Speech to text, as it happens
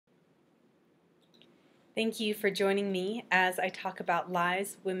Thank you for joining me as I talk about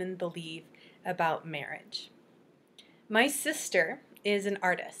lies women believe about marriage. My sister is an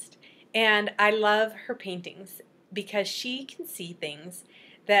artist, and I love her paintings because she can see things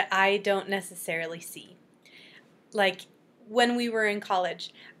that I don't necessarily see. Like when we were in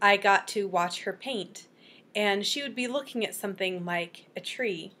college, I got to watch her paint, and she would be looking at something like a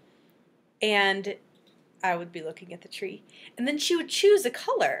tree, and I would be looking at the tree. And then she would choose a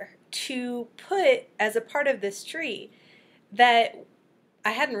color to put as a part of this tree that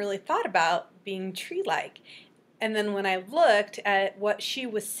I hadn't really thought about being tree-like. And then when I looked at what she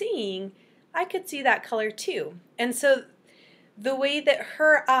was seeing, I could see that color too. And so the way that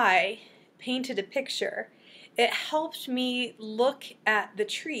her eye painted a picture, it helped me look at the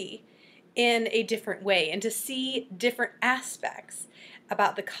tree in a different way and to see different aspects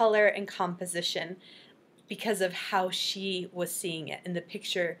about the color and composition because of how she was seeing it in the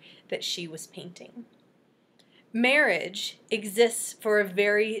picture that she was painting. Marriage exists for a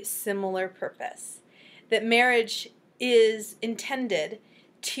very similar purpose. That marriage is intended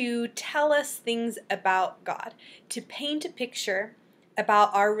to tell us things about God, to paint a picture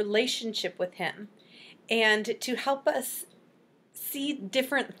about our relationship with Him, and to help us see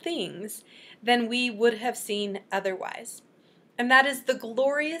different things than we would have seen otherwise. And that is the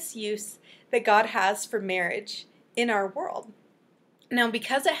glorious use that God has for marriage in our world. Now,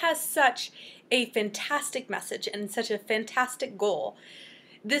 because it has such a fantastic message and such a fantastic goal,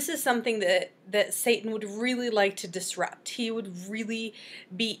 this is something that Satan would really like to disrupt. He would really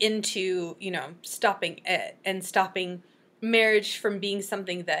be into, stopping it and stopping marriage from being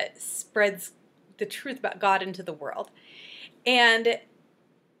something that spreads the truth about God into the world. And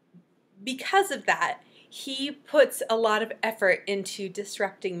because of that, he puts a lot of effort into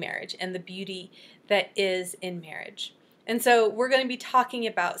disrupting marriage and the beauty that is in marriage. And so we're going to be talking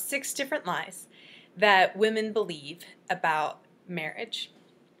about 6 different lies that women believe about marriage.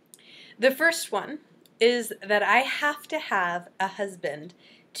 The first one is that I have to have a husband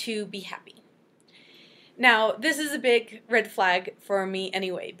to be happy. Now, this is a big red flag for me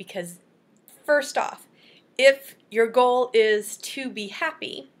anyway, because first off, if your goal is to be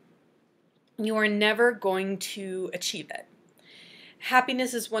happy, you are never going to achieve it.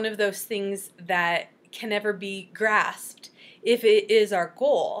 Happiness is one of those things that can never be grasped if it is our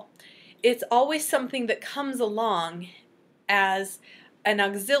goal. It's always something that comes along as an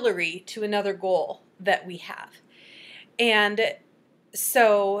auxiliary to another goal that we have. And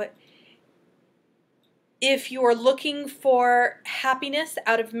so if you're looking for happiness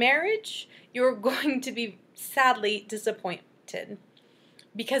out of marriage, you're going to be sadly disappointed,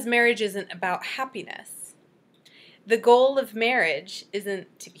 because marriage isn't about happiness. The goal of marriage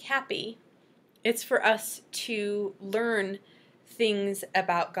isn't to be happy. It's for us to learn things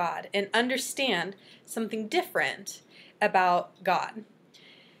about God and understand something different about God.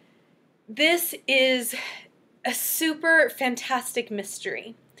 This is a super fantastic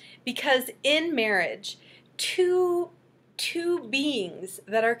mystery, because in marriage, two beings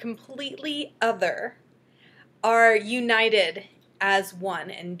that are completely other are united as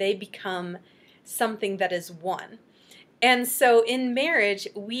one, and they become something that is one. And so in marriage,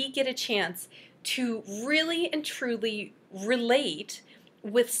 we get a chance to really and truly relate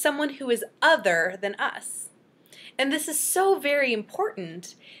with someone who is other than us. And this is so very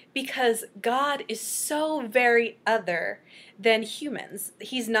important because God is so very other than humans.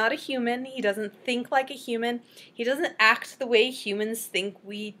 He's not a human. He doesn't think like a human. He doesn't act the way humans think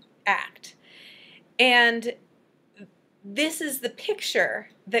we act. And this is the picture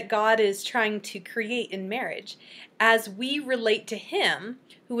that God is trying to create in marriage as we relate to Him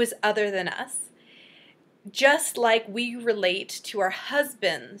who is other than us, just like we relate to our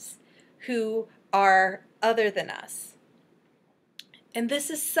husbands who are other than us. And this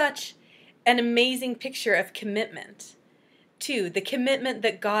is such an amazing picture of commitment, too, the commitment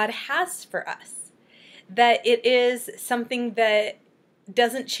that God has for us, that it is something that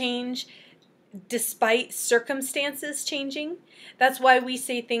doesn't change despite circumstances changing. That's why we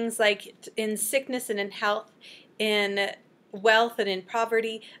say things like in sickness and in health, in wealth and in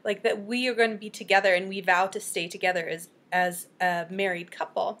poverty, like that we are going to be together and we vow to stay together as a married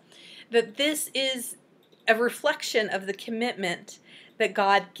couple. That this is a reflection of the commitment that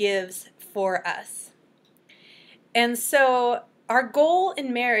God gives for us. And so our goal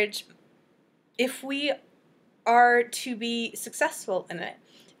in marriage, if we are to be successful in it,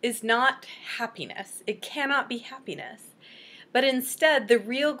 is not happiness. It cannot be happiness. But instead, the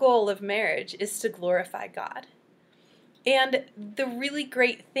real goal of marriage is to glorify God. And the really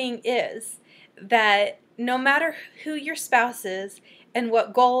great thing is that no matter who your spouse is and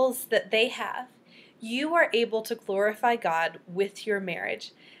what goals that they have, you are able to glorify God with your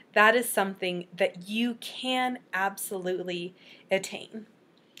marriage, that is something that you can absolutely attain.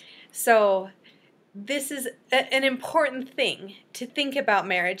 So this is an important thing to think about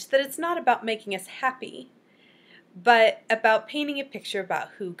marriage, that it's not about making us happy, but about painting a picture about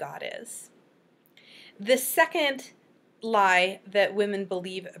who God is. The second lie that women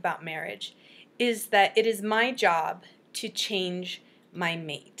believe about marriage is that it is my job to change my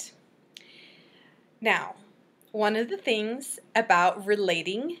mate. Now, one of the things about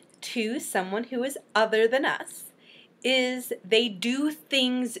relating to someone who is other than us is they do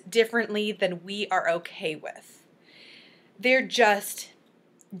things differently than we are okay with. They're just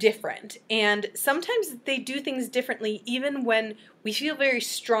different. And sometimes they do things differently even when we feel very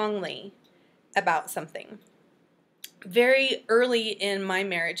strongly about something. Very early in my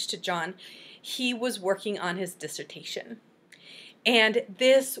marriage to John, he was working on his dissertation. And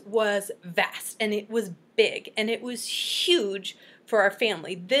this was vast, and it was big, and it was huge for our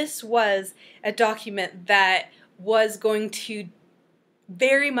family. This was a document that was going to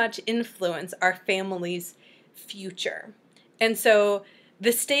very much influence our family's future. And so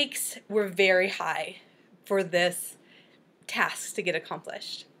the stakes were very high for this task to get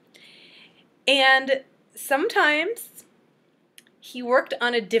accomplished. And sometimes he worked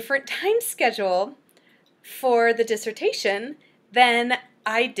on a different time schedule for the dissertation than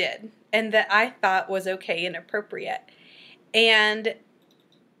I did, and that I thought was okay and appropriate. And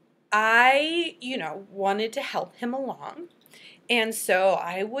I, wanted to help him along. And so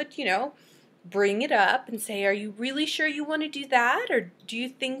I would, bring it up and say, are you really sure you want to do that? Or do you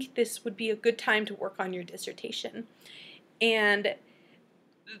think this would be a good time to work on your dissertation? And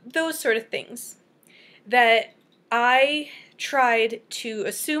those sort of things. That I tried to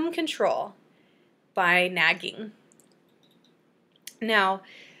assume control by nagging. Now,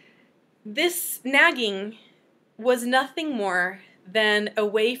 this nagging was nothing more than a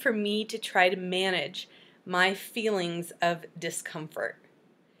way for me to try to manage my feelings of discomfort.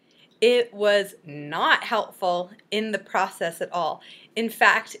 It was not helpful in the process at all. In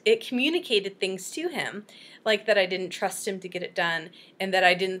fact, it communicated things to him, like that I didn't trust him to get it done and that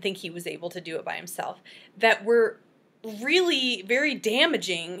I didn't think he was able to do it by himself, that were really very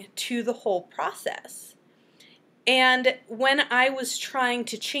damaging to the whole process. And when I was trying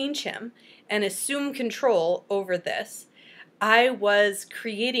to change him and assume control over this, I was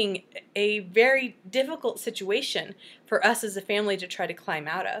creating a very difficult situation for us as a family to try to climb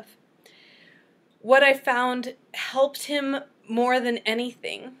out of. What I found helped him more than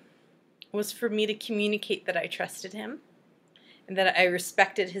anything was for me to communicate that I trusted him and that I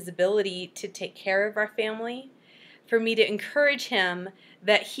respected his ability to take care of our family, for me to encourage him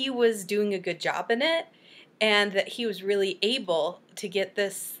that he was doing a good job in it and that he was really able to get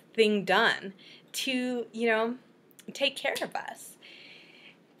this thing done to, take care of us.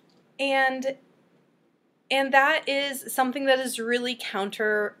 And that is something that is really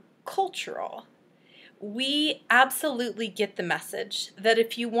countercultural. We absolutely get the message that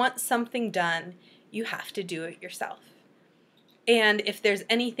if you want something done, you have to do it yourself. And if there's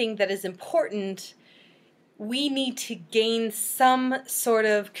anything that is important, we need to gain some sort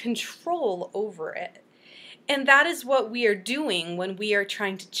of control over it. And that is what we are doing when we are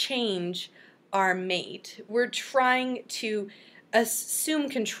trying to change our mate. We're trying to assume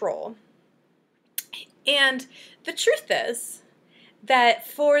control. And the truth is that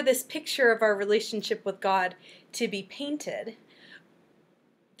for this picture of our relationship with God to be painted,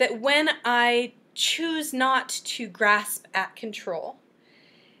 that when I choose not to grasp at control,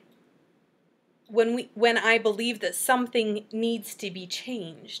 when I believe that something needs to be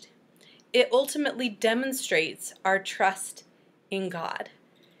changed, it ultimately demonstrates our trust in God.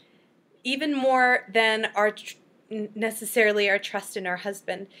 Even more than necessarily our trust in our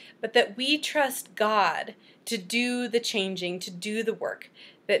husband, but that we trust God to do the changing, to do the work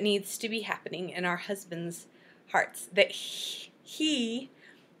that needs to be happening in our husband's hearts. That he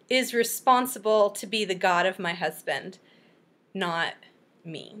is responsible to be the God of my husband, not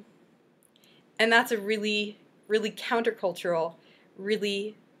me. And that's a really, really countercultural,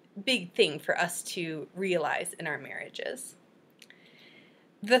 really big thing for us to realize in our marriages.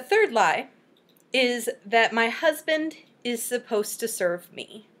 The third lie is that my husband is supposed to serve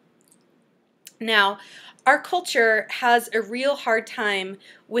me. Now, our culture has a real hard time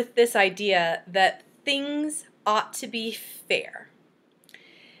with this idea that things ought to be fair.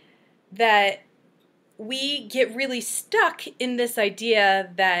 That we get really stuck in this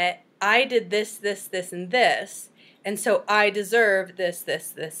idea that I did this, this, this, and this, and so I deserve this, this,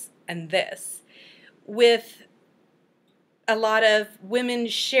 this, and this, with a lot of women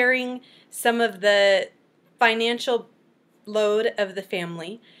sharing some of the financial load of the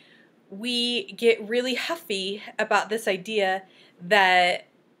family, we get really huffy about this idea that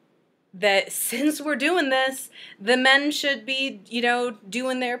since we're doing this, the men should be,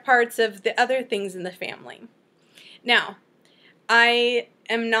 doing their parts of the other things in the family. Now, I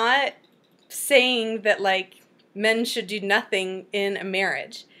am not saying that men should do nothing in a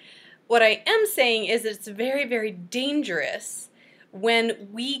marriage. What I am saying is that it's very, very dangerous when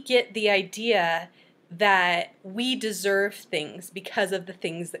we get the idea that we deserve things because of the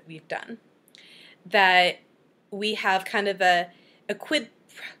things that we've done. That we have kind of a quid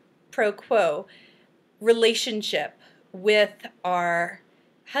pro quo relationship with our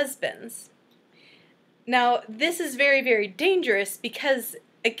husbands. Now, this is very, very dangerous because,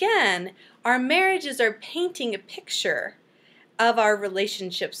 again, our marriages are painting a picture of our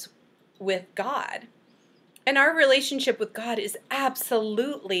relationships with God. And our relationship with God is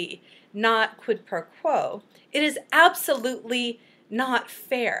absolutely not quid pro quo. It is absolutely not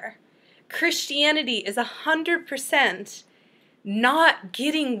fair. Christianity is 100% not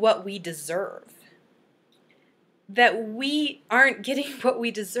getting what we deserve. That we aren't getting what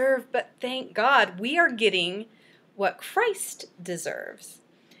we deserve, but thank God we are getting what Christ deserves.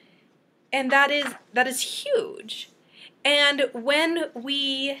 And that is huge. And when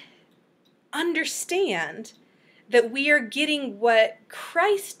we understand that we are getting what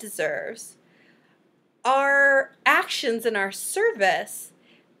Christ deserves, our actions and our service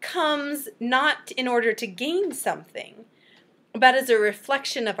comes not in order to gain something, but as a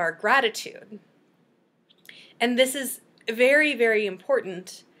reflection of our gratitude. And this is very, very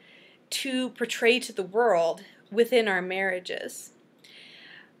important to portray to the world within our marriages.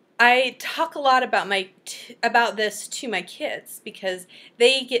 I talk a lot about this to my kids because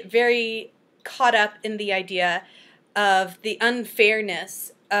they get very caught up in the idea of the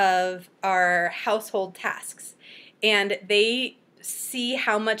unfairness of our household tasks, and they see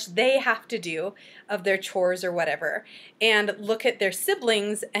how much they have to do of their chores or whatever, and look at their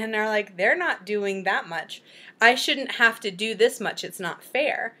siblings and are like, they're not doing that much. I shouldn't have to do this much. It's not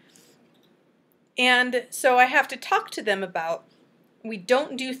fair. And so I have to talk to them about, we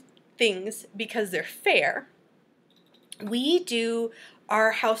don't do things because they're fair. We do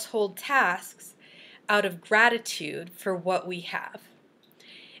our household tasks out of gratitude for what we have.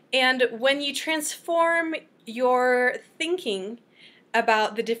 And when you transform your thinking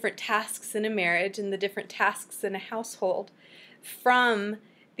about the different tasks in a marriage and the different tasks in a household from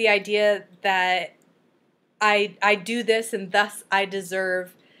the idea that I do this and thus I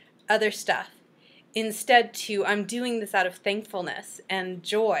deserve other stuff, instead to I'm doing this out of thankfulness and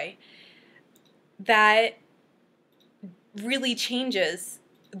joy, that really changes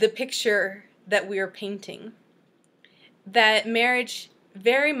the picture that we are painting. That marriage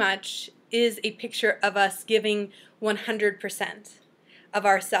very much is a picture of us giving 100% of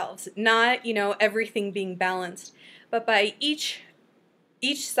ourselves, not, everything being balanced, but by each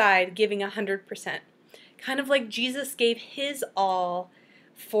side giving 100%. Kind of like Jesus gave his all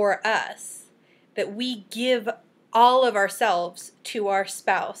for us, that we give all of ourselves to our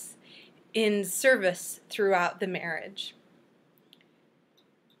spouse in service throughout the marriage.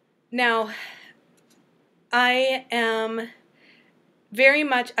 Now, I very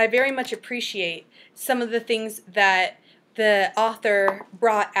much appreciate some of the things that the author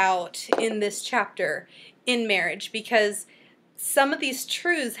brought out in this chapter in marriage, because some of these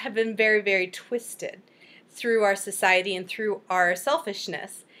truths have been very, very twisted through our society and through our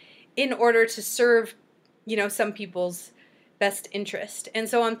selfishness in order to serve, some people's best interest. And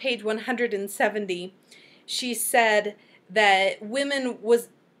so on page 170, she said that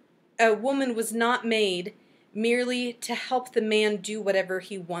a woman was not made merely to help the man do whatever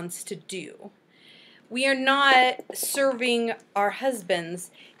he wants to do. We are not serving our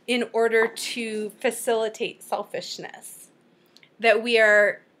husbands in order to facilitate selfishness. That we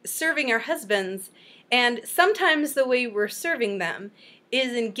are serving our husbands, and sometimes the way we're serving them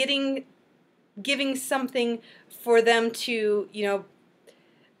is in giving something for them to,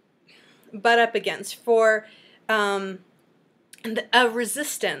 butt up against, for a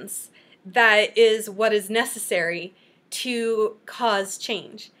resistance that is what is necessary to cause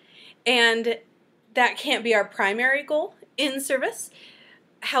change. And that can't be our primary goal in service.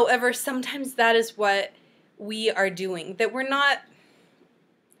 However, sometimes that is what we are doing. That we're not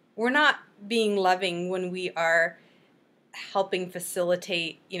being loving when we are helping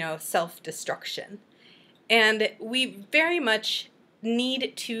facilitate, self-destruction. And we very much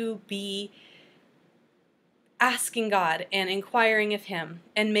need to be asking God and inquiring of him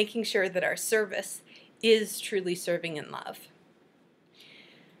and making sure that our service is truly serving in love.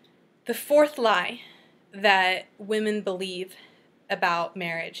 The fourth lie that women believe about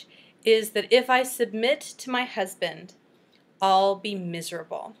marriage is that if I submit to my husband, I'll be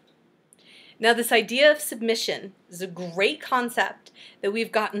miserable. Now, this idea of submission is a great concept that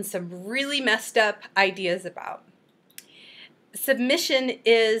we've gotten some really messed up ideas about. Submission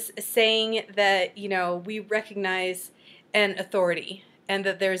is saying that, we recognize an authority and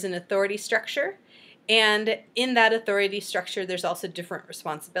that there's an authority structure. And in that authority structure, there's also different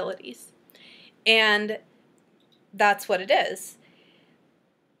responsibilities. And that's what it is.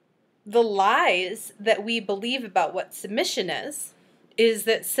 The lies that we believe about what submission is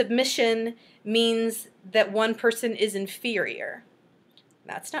that submission means that one person is inferior.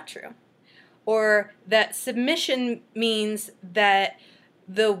 That's not true. Or that submission means that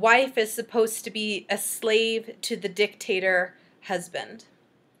the wife is supposed to be a slave to the dictator husband.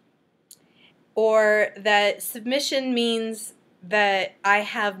 Or that submission means that I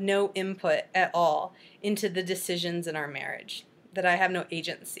have no input at all into the decisions in our marriage, that I have no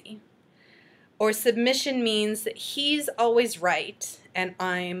agency. Or submission means that he's always right and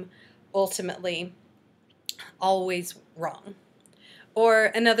I'm ultimately always wrong. Or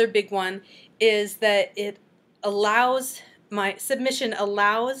another big one is that submission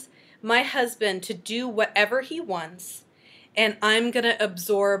allows my husband to do whatever he wants, and I'm going to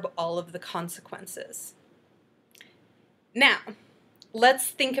absorb all of the consequences. Now, let's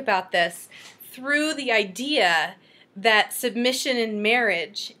think about this through the idea that submission in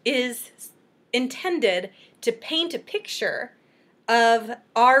marriage is intended to paint a picture of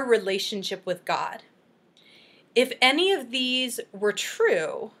our relationship with God. If any of these were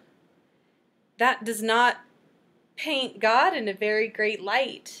true, that does not paint God in a very great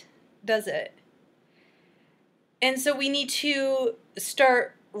light, does it? And so we need to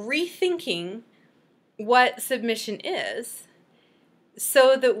start rethinking what submission is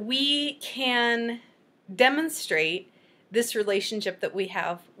so that we can demonstrate this relationship that we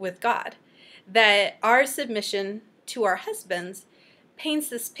have with God. That our submission to our husbands paints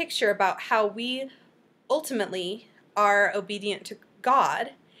this picture about how we ultimately are obedient to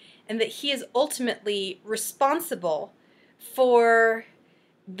God and that He is ultimately responsible for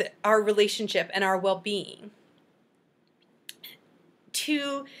our relationship and our well-being.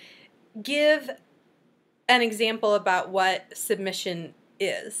 To give an example about what submission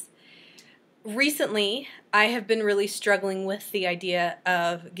is, recently I have been really struggling with the idea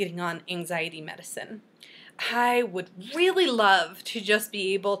of getting on anxiety medicine. I would really love to just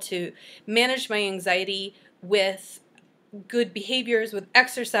be able to manage my anxiety with good behaviors, with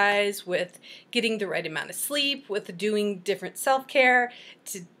exercise, with getting the right amount of sleep, with doing different self-care.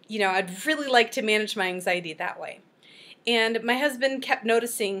 I'd really like to manage my anxiety that way. And my husband kept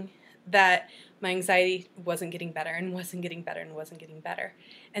noticing that my anxiety wasn't getting better and wasn't getting better and wasn't getting better.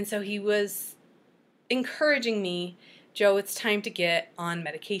 And so he was encouraging me, Joe, it's time to get on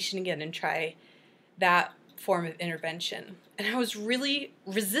medication again and try that form of intervention. And I was really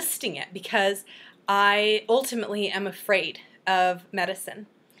resisting it because I ultimately am afraid of medicine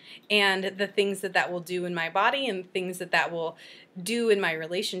and the things that will do in my body and things that will do in my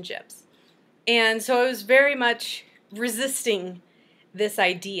relationships. And so I was very much resisting this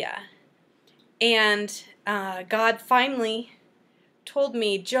idea. And God finally told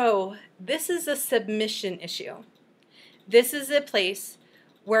me, Joe, this is a submission issue. This is a place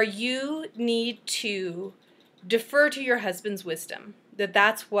where you need to defer to your husband's wisdom,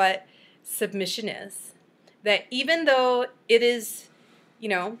 that's what submission is. That even though it is,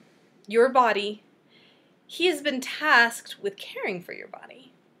 your body, he has been tasked with caring for your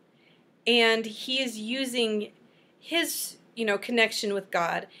body. And he is using his, connection with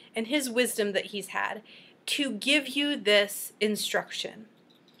God and his wisdom that he's had to give you this instruction.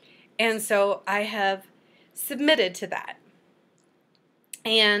 And so I have submitted to that.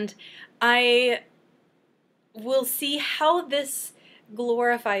 And I will see how this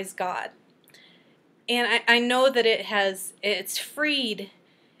glorifies God. And I know that it's freed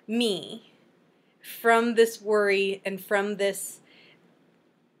me from this worry and from this,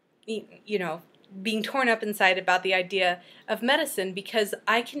 being torn up inside about the idea of medicine, because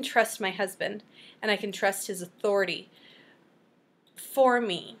I can trust my husband and I can trust his authority for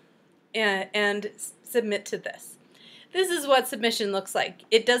me and submit to this. This is what submission looks like.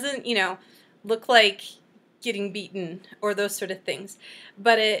 It doesn't, look like getting beaten or those sort of things,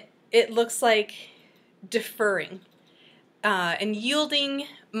 but it looks like deferring and yielding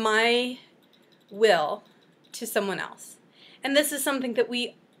my will to someone else. And this is something that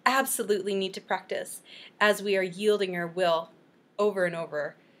we absolutely need to practice as we are yielding our will over and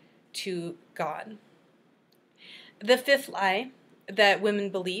over to God. The fifth lie that women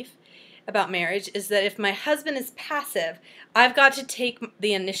believe about marriage is that if my husband is passive, I've got to take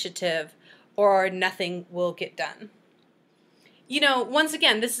the initiative or nothing will get done. You know, once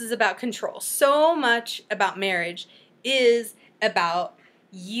again, this is about control. So much about marriage is about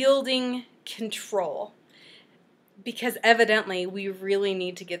yielding control, because evidently we really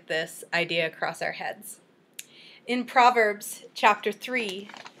need to get this idea across our heads. In Proverbs chapter 3,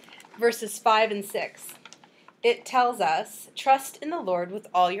 verses 5 and 6, it tells us, "Trust in the Lord with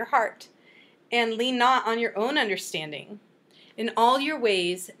all your heart, and lean not on your own understanding. In all your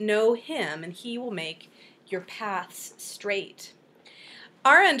ways know him, and he will make your paths straight."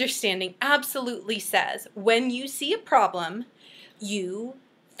 Our understanding absolutely says when you see a problem, you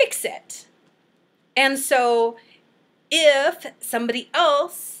fix it. And so if somebody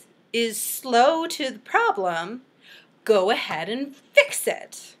else is slow to the problem, go ahead and fix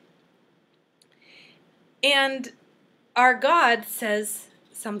it. And our God says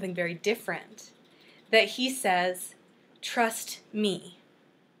something very different, that he says, trust me.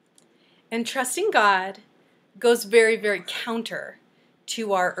 And trusting God goes very, very counter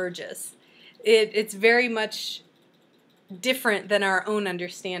to our urges. It's very much different than our own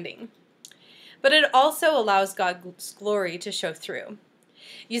understanding. But it also allows God's glory to show through.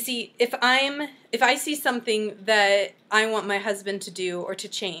 You see, if I see something that I want my husband to do or to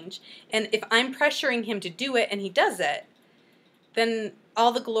change, and if I'm pressuring him to do it and he does it, then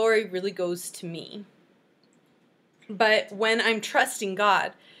all the glory really goes to me. But when I'm trusting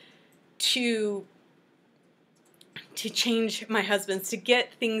God to change my husband, to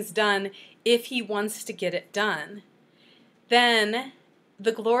get things done if he wants to get it done, then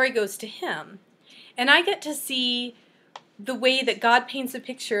the glory goes to him. And I get to see the way that God paints a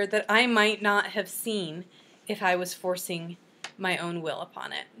picture that I might not have seen if I was forcing my own will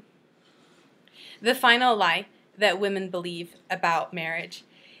upon it. The final lie that women believe about marriage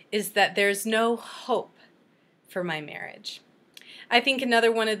is that there's no hope for my marriage. I think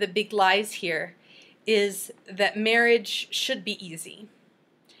another one of the big lies here is that marriage should be easy.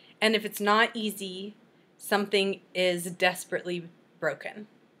 And if it's not easy, something is desperately broken.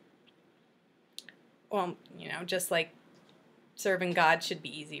 Well, you know, just like serving God should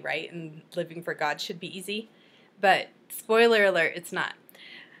be easy, right? And living for God should be easy. But spoiler alert, it's not.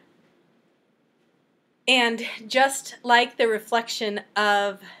 And just like the reflection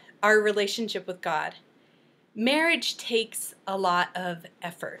of our relationship with God, marriage takes a lot of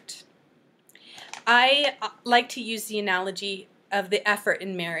effort. I like to use the analogy of the effort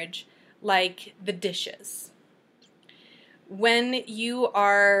in marriage like the dishes. When you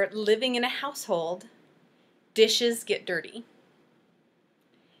are living in a household, dishes get dirty.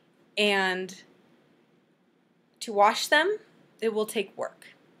 And to wash them, it will take work.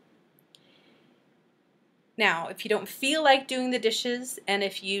 Now, if you don't feel like doing the dishes, and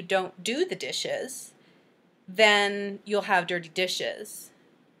if you don't do the dishes, then you'll have dirty dishes.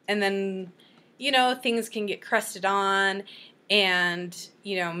 And then, you know, things can get crusted on and,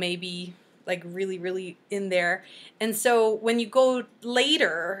 you know, maybe like really, really in there. And so when you go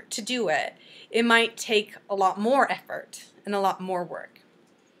later to do it, it might take a lot more effort and a lot more work.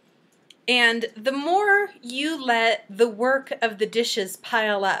 And the more you let the work of the dishes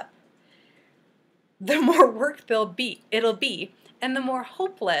pile up, the more work it'll be, and the more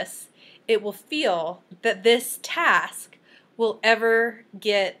hopeless it will feel that this task will ever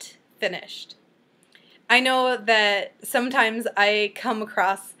get finished. I know that sometimes I come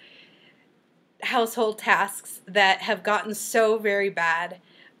across household tasks that have gotten so very bad.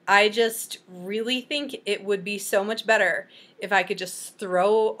 I just really think it would be so much better if I could just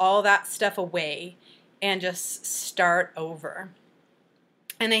throw all that stuff away and just start over.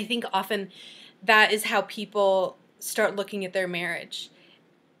 And I think often that is how people start looking at their marriage,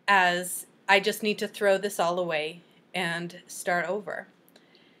 as I just need to throw this all away and start over.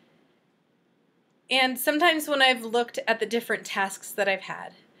 And sometimes when I've looked at the different tasks that I've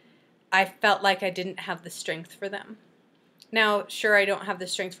had, I felt like I didn't have the strength for them. Now, sure, I don't have the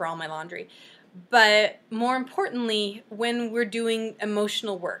strength for all my laundry, but more importantly, when we're doing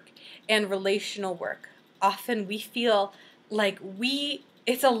emotional work and relational work, often we feel like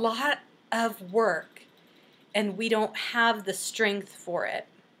it's a lot of work and we don't have the strength for it.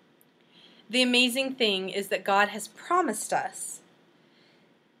 The amazing thing is that God has promised us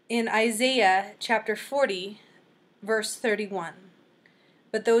in Isaiah chapter 40, verse 31,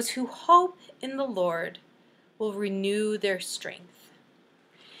 "But those who hope in the Lord will renew their strength."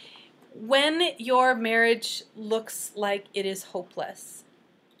 When your marriage looks like it is hopeless,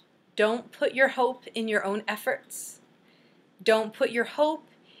 don't put your hope in your own efforts. Don't put your hope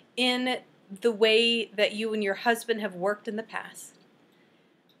in the way that you and your husband have worked in the past.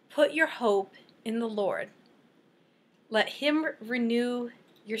 Put your hope in the Lord. Let Him renew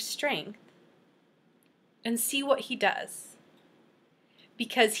your strength and see what He does.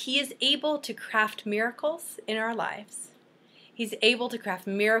 Because He is able to craft miracles in our lives. He's able to craft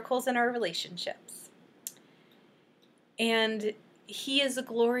miracles in our relationships. And He is a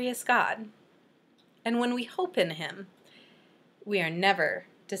glorious God. And when we hope in Him, we are never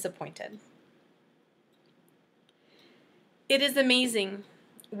disappointed. It is amazing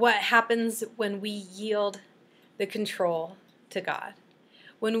what happens when we yield the control to God.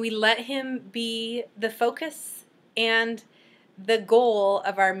 When we let Him be the focus and the goal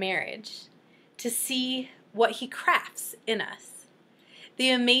of our marriage, to see what He crafts in us. The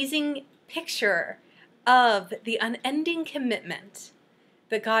amazing picture of the unending commitment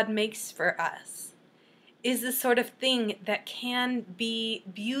that God makes for us is the sort of thing that can be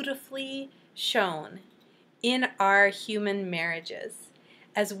beautifully shown in our human marriages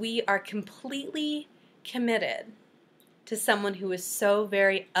as we are completely committed to someone who is so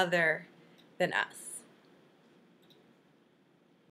very other than us.